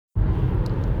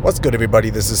What's good,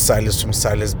 everybody? This is Silas from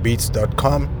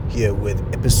silasbeats.com here with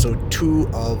episode 2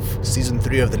 of season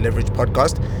 3 of the Leverage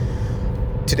podcast.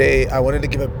 Today, I wanted to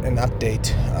give an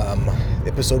update.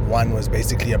 Episode 1 was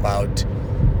basically about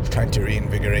trying to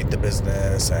reinvigorate the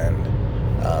business and,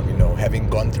 having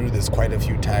gone through this quite a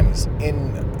few times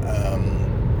in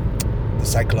the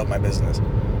cycle of my business.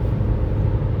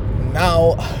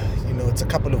 Now, it's a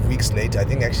couple of weeks later. I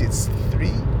think actually it's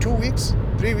 3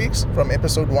 weeks from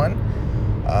episode 1.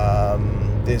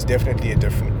 There's definitely a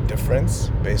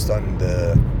difference based on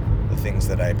the things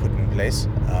that I put in place.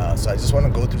 So I just want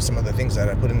to go through some of the things that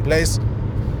I put in place,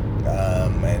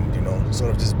 and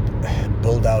sort of just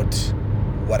build out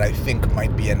what I think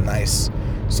might be a nice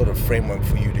sort of framework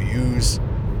for you to use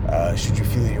should you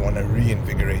feel you want to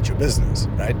reinvigorate your business,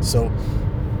 right? So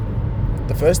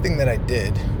the first thing that I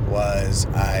did was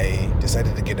I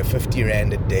decided to get a 50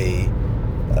 Rand a day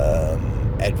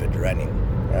advert running,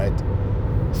 right?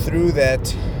 Through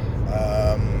that,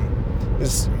 it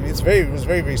was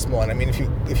very, very small. And I mean,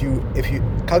 if you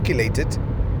calculate it,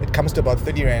 it comes to about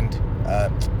 30 Rand.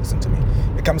 Listen to me.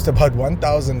 It comes to about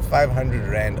 1,500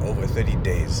 Rand over 30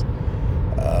 days.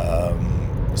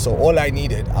 So all I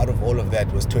needed out of all of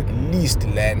that was to at least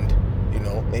land,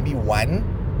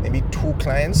 maybe 2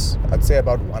 clients. I'd say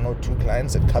about 1 or 2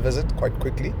 clients. It covers it quite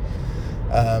quickly.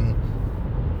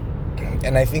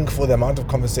 And I think for the amount of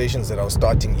conversations that I was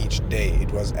starting each day,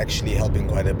 it was actually helping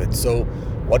quite a bit. So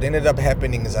what ended up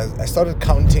happening is I started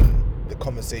counting the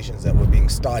conversations that were being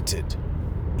started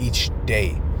each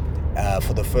day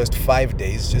for the first 5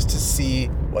 days, just to see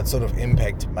what sort of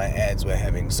impact my ads were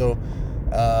having. So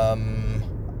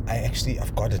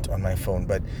I've got it on my phone,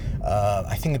 but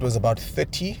I think it was about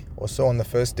 30 or so on the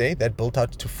first day. That built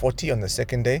out to 40 on the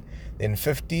second day, then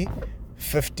 50,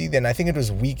 then I think it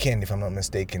was weekend, if I'm not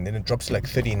mistaken. Then it drops to like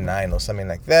 39 or something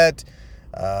like that.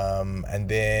 And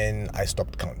then I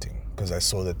stopped counting because I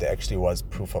saw that there actually was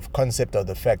proof of concept of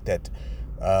the fact that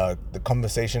the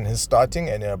conversation is starting,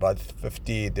 and there are about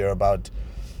 50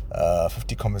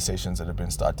 conversations that have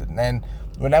been started. And then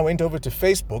when I went over to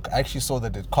Facebook, I actually saw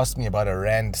that it cost me about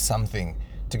R1 something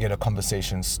to get a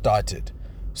conversation started.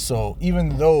 So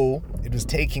even though it was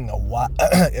taking a while,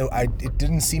 it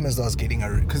didn't seem as though I was getting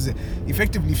because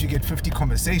effectively if you get 50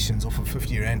 conversations off of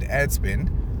 50 Rand ad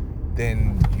spend,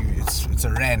 then it's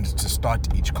R1 to start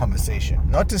each conversation.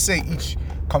 Not to say each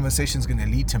conversation is going to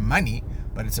lead to money,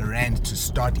 but it's R1 to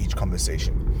start each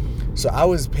conversation. So I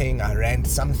was paying R1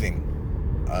 something,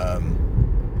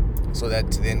 so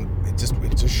that then it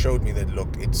just showed me that,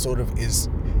 look, it sort of is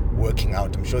working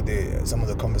out. I'm sure some of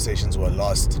the conversations were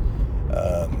lost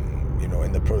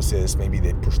in the process. Maybe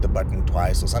they pushed the button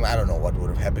twice or something. I don't know what would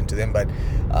have happened to them, but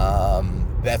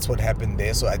that's what happened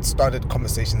there. So I'd started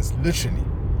conversations literally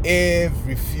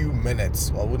every few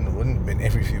minutes. Well, it wouldn't have been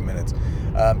every few minutes.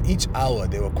 Each hour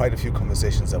there were quite a few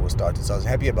conversations that were started. So I was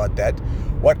happy about that.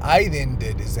 What I then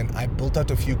did is I built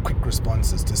out a few quick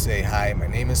responses to say, hi, my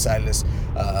name is Silas.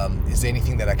 Is there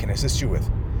anything that I can assist you with?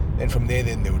 Then from there,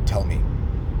 then they would tell me.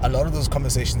 A lot of those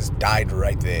conversations died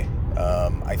right there.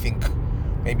 I think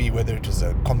maybe whether it was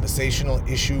a conversational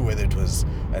issue, whether it was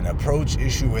an approach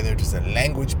issue, whether it was a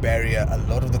language barrier, a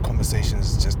lot of the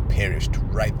conversations just perished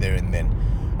right there and then.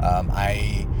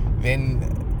 I then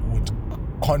would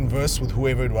converse with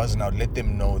whoever it was, and I would let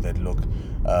them know that, look,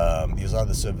 these are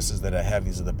the services that I have,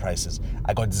 these are the prices.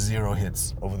 I got 0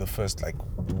 hits over the first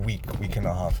week and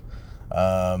a half.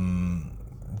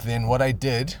 Then what I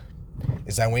did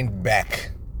is I went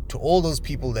back to all those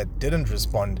people that didn't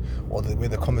respond or where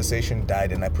the conversation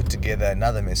died, and I put together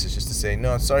another message just to say,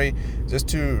 no, sorry, just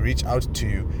to reach out to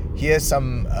you. Here's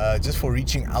some, just for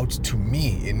reaching out to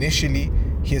me initially,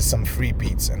 here's some free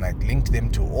beats. And I linked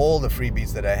them to all the free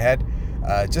beats that I had,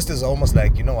 just as almost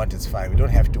like, it's fine. We don't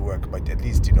have to work, but at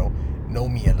least, know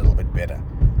me a little bit better.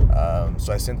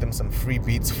 So I sent them some free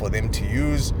beats for them to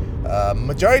use.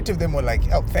 Majority of them were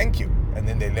like, oh, thank you. And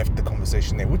then they left the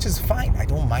conversation there, which is fine. I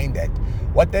don't mind that.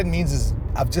 What that means is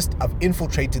I've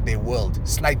infiltrated their world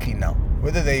slightly now.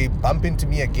 Whether they bump into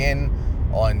me again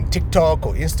on TikTok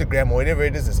or Instagram or whatever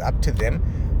it is up to them.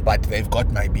 But they've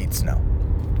got my beats now.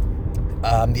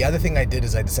 The other thing I did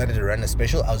is I decided to run a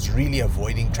special. I was really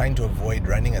trying to avoid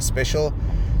running a special,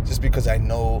 just because I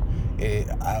know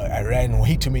I ran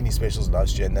way too many specials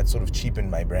last year, and that sort of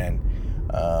cheapened my brand.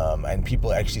 And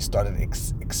people actually started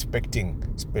expecting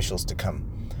specials to come.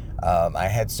 I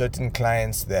had certain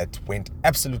clients that went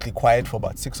absolutely quiet for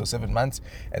about 6 or 7 months,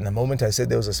 and the moment I said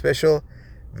there was a special,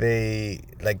 they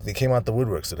came out the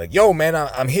woodwork. So yo, man,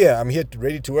 I'm here,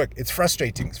 ready to work. It's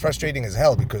frustrating as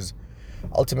hell, because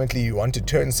ultimately you want to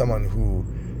turn someone who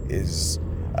is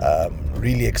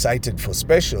really excited for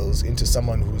specials into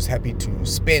someone who's happy to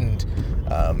spend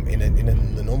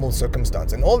in the normal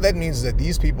circumstance. And all that means is that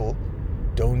these people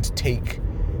don't take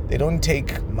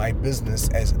my business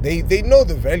as they know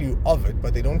the value of it,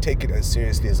 but they don't take it as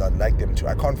seriously as I'd like them to.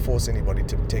 I can't force anybody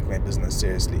to take my business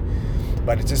seriously,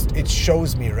 but it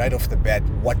shows me right off the bat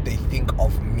what they think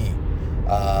of me.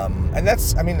 And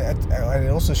that's, and it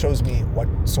also shows me what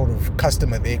sort of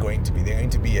customer they're going to be. They're going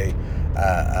to be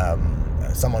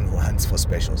someone who hunts for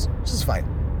specials, which is fine.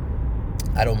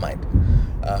 I don't mind.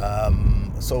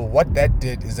 So what that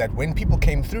did is that when people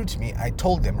came through to me, I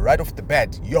told them right off the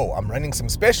bat, yo, I'm running some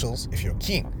specials if you're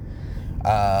keen,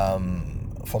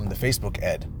 from the Facebook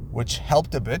ad, which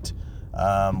helped a bit.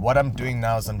 What I'm doing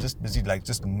now is I'm just busy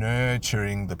just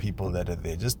nurturing the people that are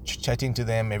there, just chatting to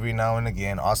them every now and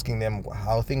again, asking them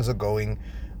how things are going,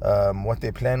 what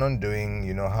they plan on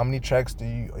doing, how many tracks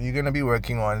are you going to be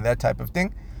working on, that type of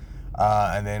thing.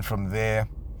 And then from there,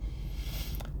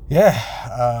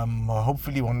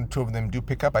 hopefully one or two of them do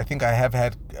pick up. I think I have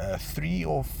had 3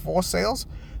 or 4 sales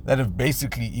that have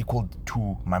basically equaled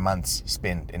to my month's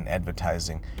spend in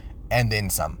advertising, and then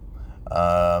some.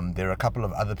 There are a couple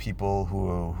of other people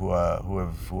who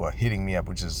are hitting me up,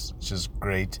 which is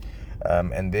great,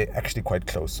 and they're actually quite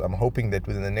close. So I'm hoping that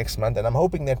within the next month, and I'm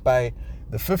hoping that by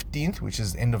the 15th, which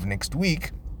is the end of next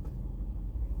week,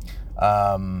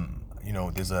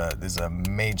 there's a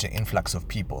major influx of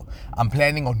people. I'm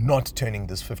planning on not turning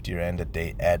this 50 Rand a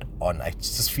day ad on. I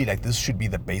just feel like this should be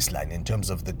the baseline in terms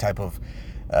of the type of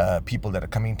people that are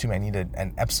coming to me. I need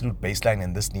an absolute baseline,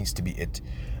 and this needs to be it.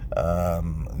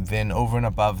 Then over and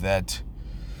above that,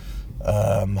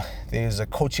 there's a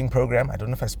coaching program. I don't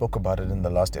know if I spoke about it in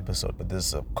the last episode, but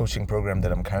there's a coaching program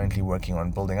that I'm currently working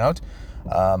on building out.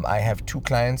 I have 2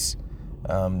 clients.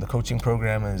 The coaching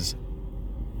program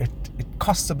it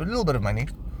costs a little bit of money,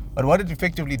 but what it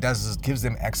effectively does is it gives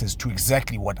them access to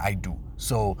exactly what I do.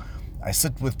 So I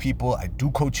sit with people, I do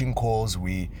coaching calls,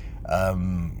 we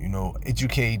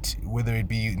educate, whether it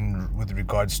be with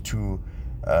regards to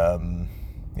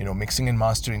mixing and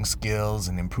mastering skills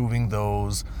and improving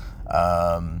those,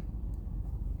 the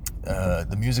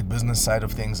music business side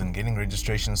of things and getting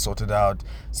registration sorted out.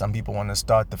 Some people want to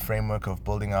start the framework of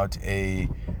building out a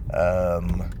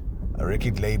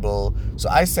record label. So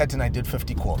I sat and I did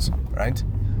 50 calls, right?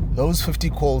 Those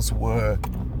 50 calls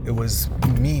it was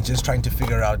me just trying to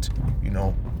figure out,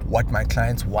 what my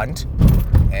clients want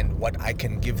and what I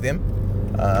can give them.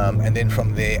 And then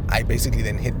from there, I basically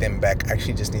then hit them back. I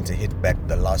actually just need to hit back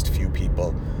the last few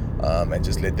people and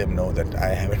just let them know that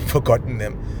I haven't forgotten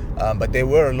them. But there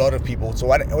were a lot of people. So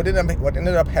what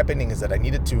ended up happening is that I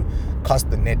needed to cast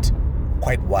the net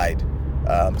quite wide,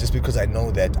 just because I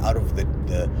know that out of the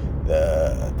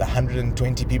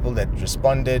 120 people that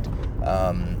responded,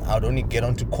 I'd only get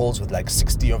onto calls with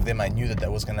 60 of them. I knew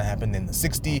that was going to happen. In the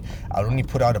 60, I'd only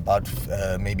put out about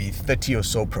maybe 30 or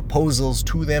so proposals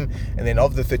to them, and then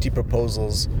of the 30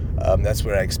 proposals, that's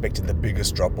where I expected the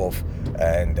biggest drop off.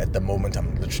 And at the moment,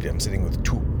 I'm sitting with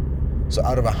 2. So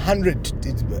out of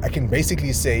 100, I can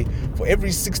basically say for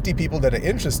every 60 people that are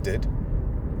interested,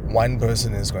 1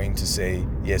 person is going to say,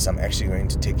 yes, I'm actually going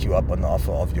to take you up on the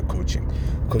offer of your coaching.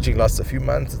 Coaching lasts a few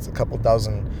months. It's a couple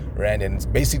 $1,000 Rand, and it's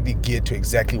basically geared to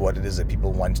exactly what it is that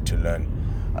people want to learn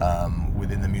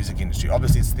within the music industry.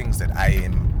 Obviously, it's things that I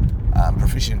am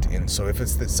proficient in. So if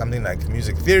it's something like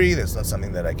music theory, that's not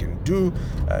something that I can do.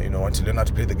 Want to learn how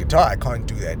to play the guitar, I can't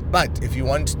do that. But if you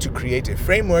want to create a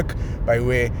framework by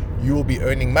where you will be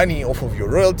earning money off of your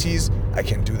royalties, I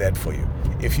can do that for you.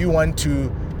 If you want to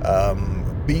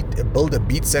build a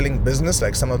beat selling business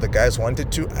like some of the guys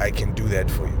wanted to, I can do that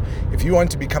for you. If you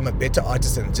want to become a better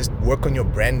artist and just work on your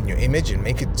brand and your image and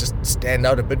make it just stand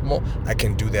out a bit more, I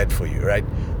can do that for you, right?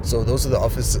 So those are the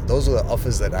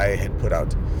offers that I had put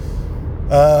out.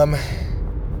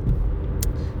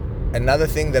 Another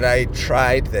thing that I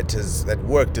tried that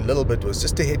worked a little bit was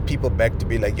just to hit people back to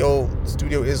be like, yo, the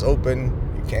studio is open,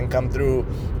 you can come through.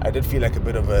 I did feel like a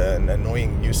bit of an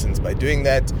annoying nuisance by doing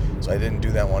that, so I didn't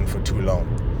do that one for too long.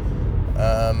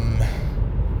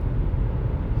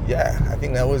 I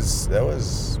think that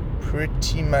was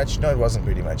pretty much, no, it wasn't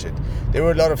pretty much it. There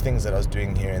were a lot of things that I was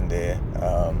doing here and there.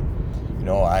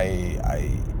 I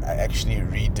actually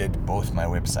redid both my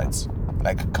websites,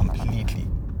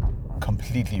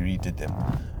 completely redid them.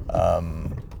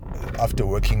 After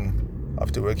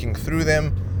working through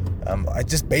them, I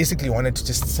just basically wanted to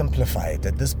just simplify it.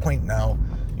 At this point now,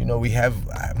 we have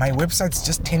my websites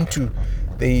just tend to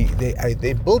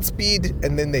they build speed,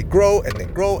 and then they grow and they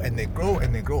grow and they grow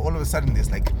and they grow. All of a sudden there's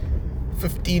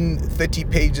 15, 30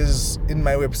 pages in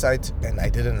my website, and I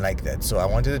didn't like that. So I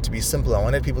wanted it to be simple. I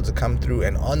wanted people to come through,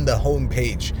 and on the home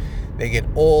page, they get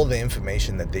all the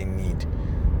information that they need.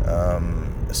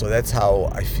 So that's how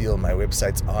I feel my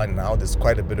websites are now. There's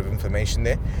quite a bit of information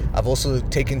there. I've also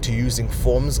taken to using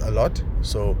forms a lot.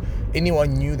 So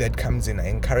anyone new that comes in, I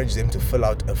encourage them to fill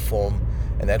out a form,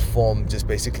 and that form just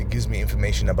basically gives me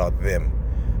information about them.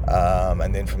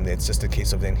 And then from there, it's just a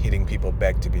case of then hitting people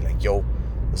back to be like, yo,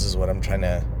 this is what I'm trying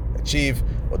to achieve,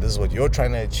 or this is what you're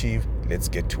trying to achieve. Let's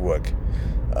get to work.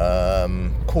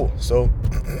 Cool. So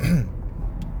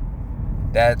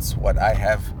that's what I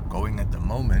have going at the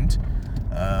moment.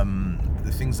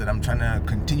 The things that I'm trying to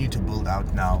continue to build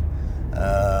out now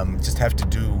just have to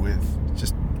do with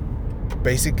just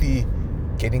basically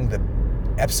getting the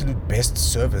absolute best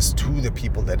service to the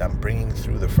people that I'm bringing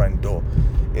through the front door.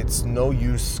 It's no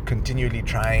use continually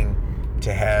trying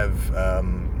to have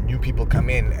new people come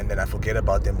in and then I forget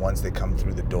about them once they come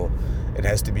through the door. It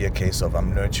has to be a case of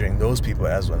I'm nurturing those people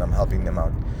as well. I'm helping them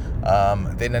out.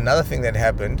 Then another thing that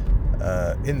happened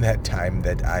in that time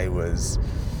that I was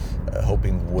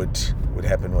hoping would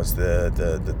happen was the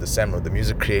SAMRO, the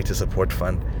Music Creator Support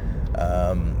Fund.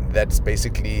 That's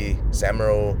basically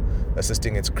SAMRO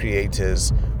assisting its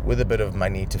creators with a bit of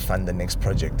money to fund the next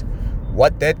project.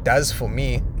 What that does for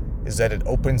me is that it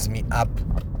opens me up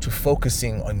to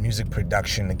focusing on music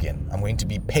production again. I'm going to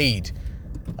be paid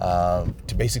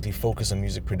to basically focus on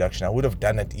music production. I would have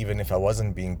done it even if I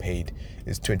wasn't being paid. It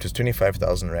was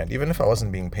 25,000 Rand. Even if I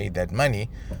wasn't being paid that money,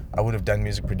 I would have done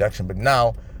music production. But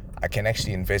now I can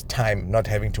actually invest time not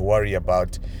having to worry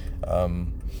about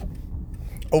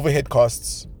overhead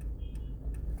costs,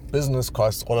 business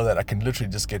costs, all of that. I can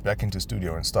literally just get back into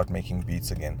studio and start making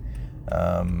beats again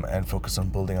and focus on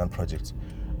building on projects.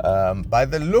 By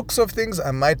the looks of things,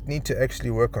 I might need to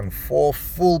actually work on 4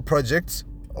 full projects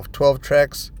of 12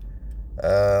 tracks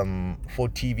for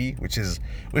TV, which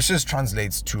just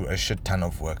translates to a shit ton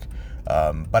of work.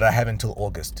 But I have until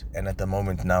August, and at the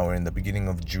moment now we're in the beginning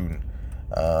of June,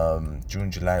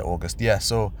 July, August. Yeah,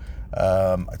 so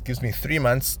it gives me 3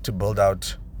 months to build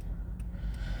out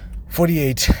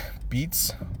 48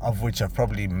 beats, of which I've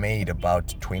probably made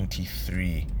about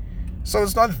 23. So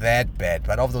it's not that bad,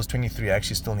 but of those 23, I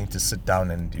actually still need to sit down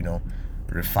and,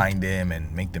 refine them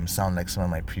and make them sound like some of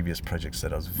my previous projects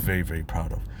that I was very, very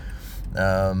proud of.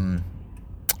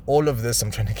 All of this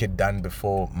I'm trying to get done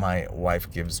before my wife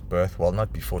gives birth. Well,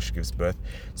 not before she gives birth,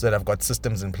 so that I've got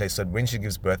systems in place so that when she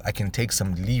gives birth, I can take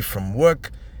some leave from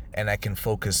work and I can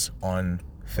focus on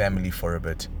family for a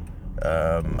bit.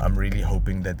 I'm really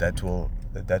hoping that will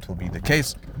be the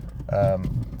case.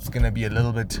 It's gonna be a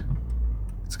little bit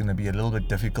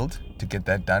difficult to get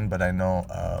that done, but I know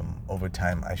over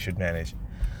time I should manage.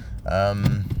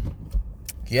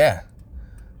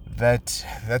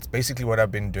 That's basically what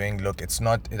I've been doing. Look, I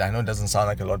know it doesn't sound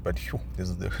like a lot, but there's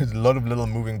a lot of little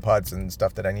moving parts and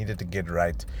stuff that I needed to get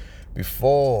right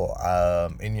before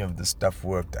any of this stuff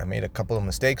worked. I made a couple of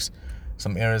mistakes,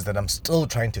 some errors that I'm still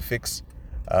trying to fix,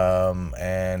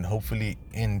 and hopefully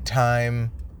in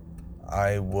time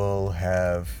I will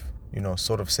have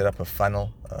sort of set up a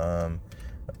funnel.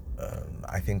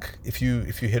 I think if you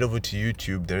head over to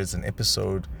YouTube, there is an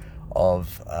episode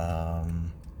of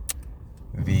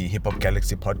the Hip Hop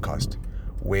Galaxy podcast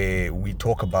where we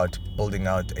talk about building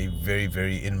out a very,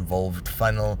 very involved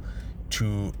funnel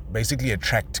to basically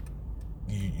attract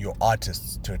your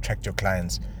artists, to attract your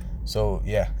clients. So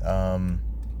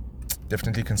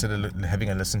definitely consider having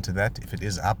a listen to that. If it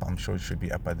is up, I'm sure it should be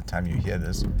up by the time you hear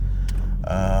this.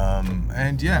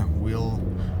 We'll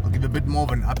give a bit more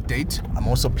of an update. I'm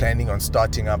also planning on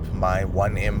starting up my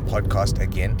 1M podcast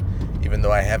again, even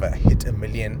though I have hit 1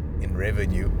 million in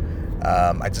revenue.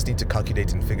 I just need to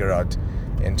calculate and figure out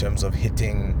in terms of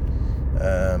hitting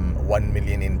 1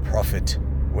 million in profit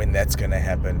when that's going to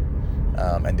happen,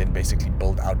 and then basically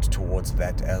build out towards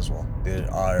that as well.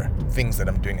 There are things that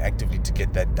I'm doing actively to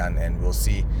get that done, and we'll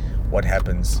see what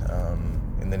happens.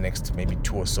 In the next maybe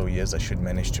 2 or so years, I should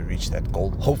manage to reach that goal,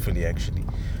 hopefully, actually.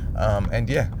 I'll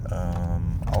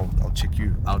check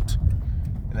you out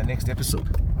in the next episode.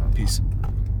 Peace.